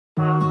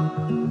Oh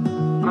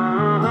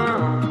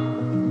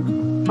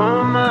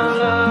my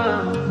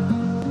love,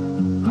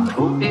 I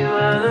hope you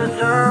had a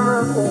time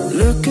of it.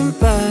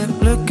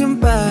 Looking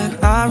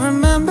back, I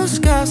remember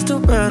skies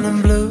still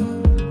burning blue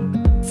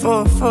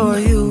for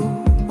you.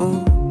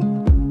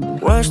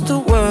 Watch the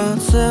world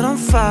set on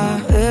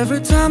fire every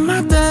time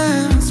I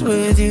dance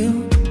with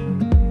you.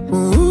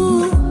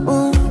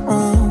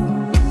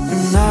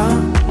 And now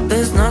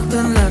there's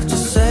nothing left to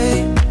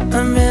say.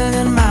 A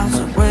million miles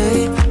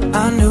away,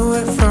 I knew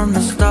it from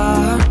the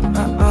start.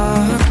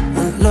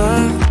 And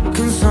love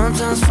can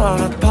sometimes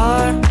fall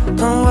apart.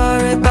 Don't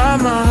worry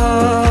about my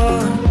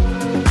heart.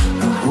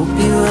 I hope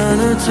you had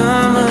the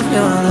time of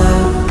your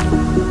life.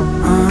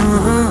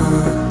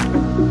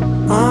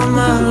 Oh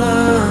my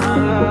love,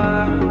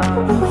 I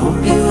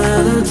hope you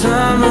had the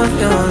time of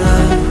your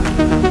life.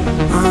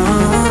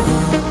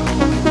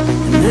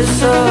 And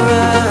it's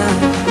alright.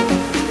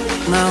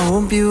 And I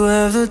hope you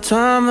have the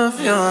time of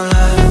your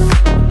life.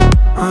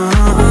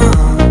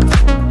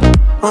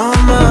 Oh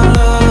my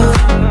love,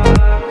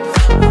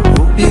 I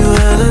hope you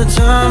had the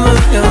time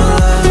of your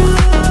life.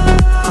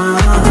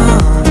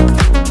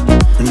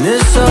 And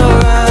it's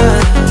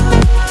alright.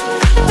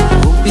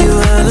 Hope you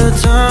had the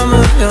time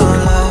of your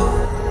life.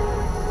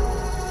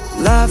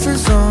 Life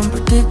is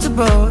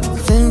unpredictable. The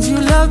things you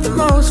love the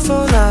most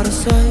fall out of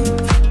sight.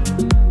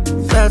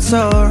 That's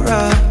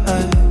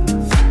alright.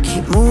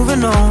 Keep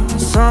moving on. The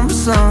summer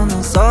sun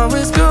is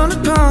always gonna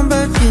come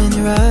back in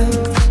your eyes.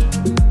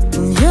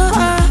 In your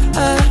eyes.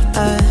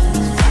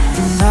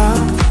 And now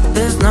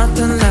there's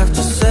nothing left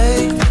to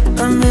say.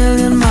 A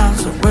million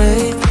miles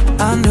away,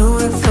 I knew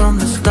it from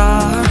the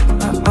start.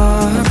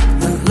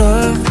 And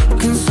love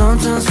can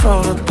sometimes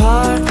fall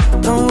apart.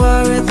 Don't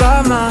worry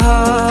about my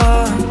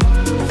heart.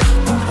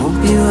 I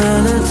hope you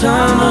had the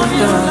time of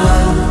your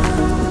life.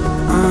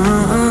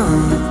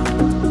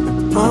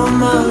 Oh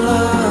my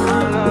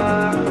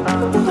love, I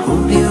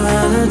hope you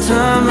had the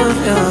time of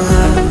your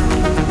life.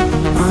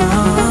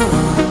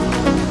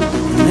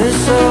 And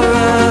it's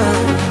alright.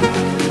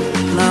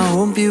 And I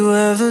hope you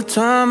have the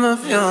time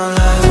of your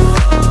life.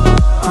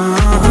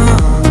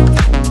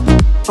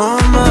 Oh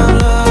my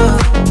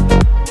love,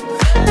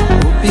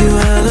 hope you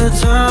had the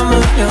time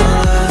of your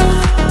life.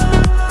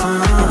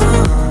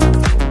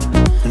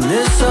 And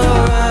it's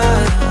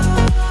alright.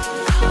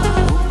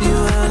 Hope you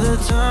had the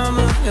time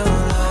of your life.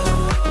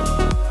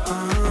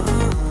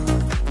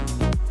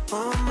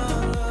 Oh my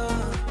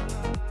love.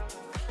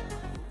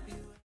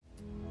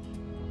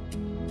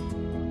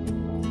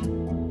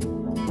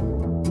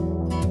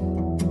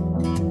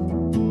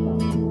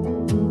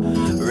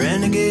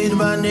 Renegade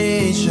by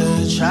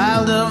nature,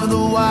 child of the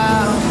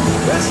wild,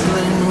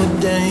 wrestling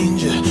with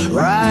danger,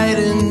 right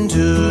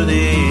into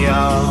the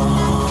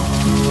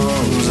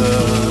arms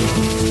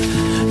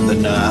of the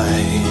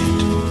night.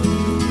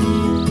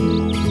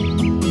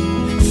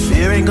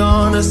 Fear ain't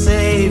gonna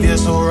save you,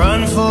 so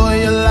run for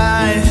your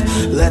life.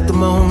 Let the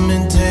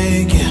moment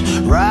take you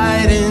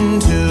right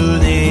into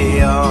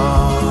the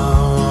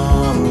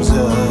arms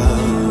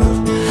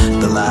of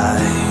the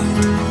light.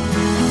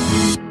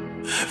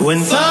 When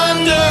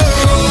thunder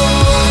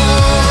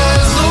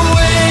roars, the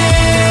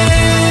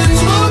winds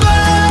will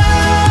blow,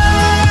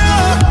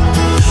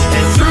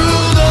 and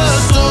through the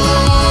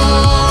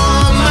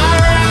storm I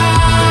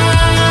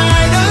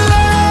ride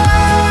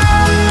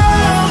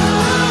alone.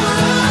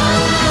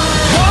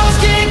 Walls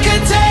can't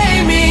contain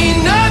me,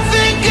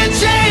 nothing can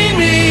chain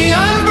me.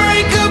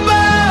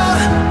 Unbreakable.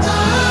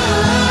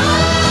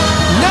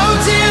 No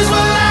tears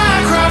will I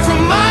cry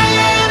from my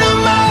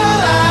animal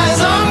eyes.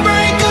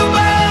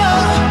 Unbreakable.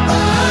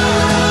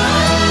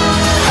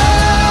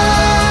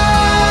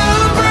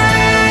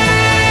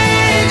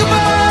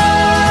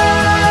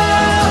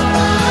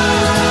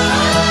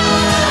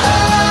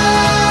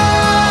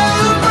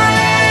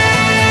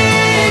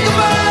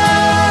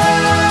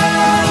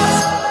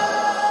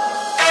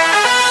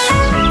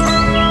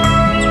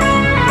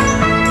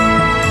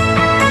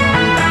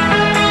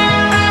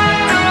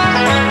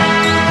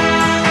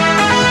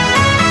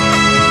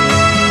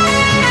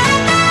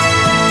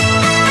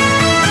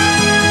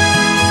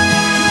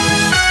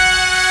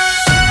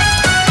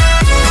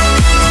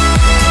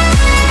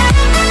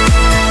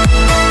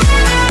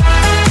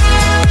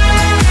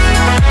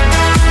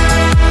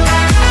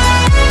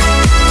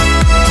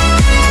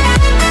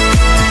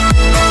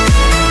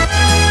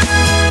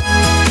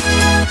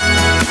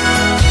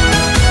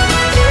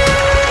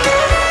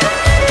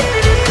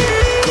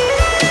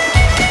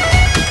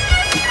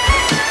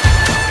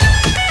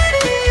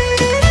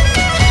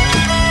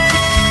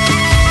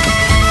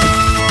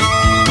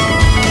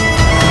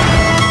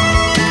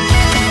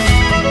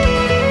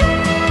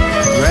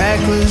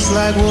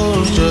 Like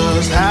wolves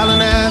just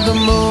howling at the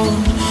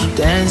moon,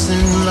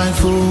 dancing like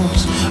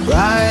fools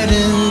right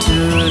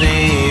into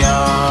the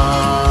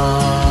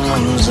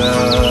arms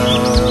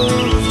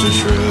of the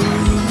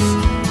truth.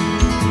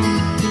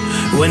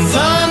 When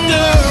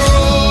thunder